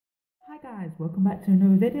Guys, welcome back to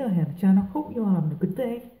another video here on the channel. Hope you're all having a good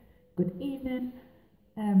day, good evening.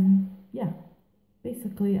 Yeah,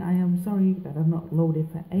 basically I am sorry that I've not loaded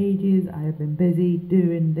for ages. I have been busy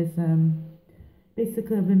doing this.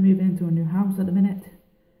 Basically I've been moving into a new house at the minute.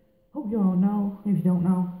 Hope you all know. If you don't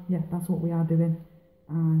know, yeah, that's what we are doing.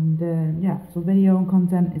 And yeah, so video and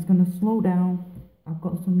content is going to slow down. I've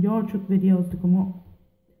got some yard truck videos to come up.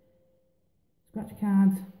 Scratch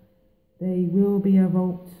cards. There will be a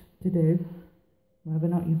vote to do, whether or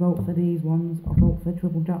not you vote for these ones or vote for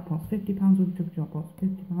triple jackpots. £50 worth of triple jackpots,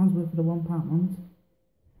 £50 worth for the £1 ones.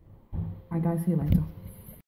 Alright guys, see you later.